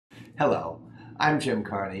Hello, I'm Jim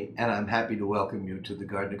Carney, and I'm happy to welcome you to the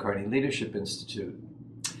Gardner Carney Leadership Institute.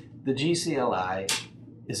 The gcLi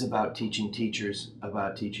is about teaching teachers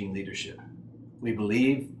about teaching leadership. We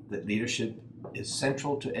believe that leadership is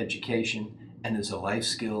central to education and is a life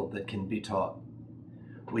skill that can be taught.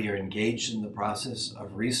 We are engaged in the process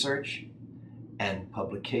of research and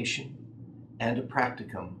publication and a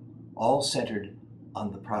practicum, all centered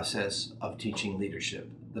on the process of teaching leadership,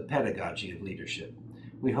 the pedagogy of leadership.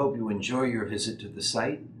 We hope you enjoy your visit to the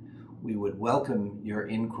site. We would welcome your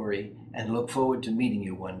inquiry and look forward to meeting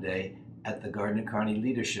you one day at the Gardner Carney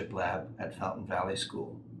Leadership Lab at Fountain Valley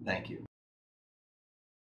School. Thank you.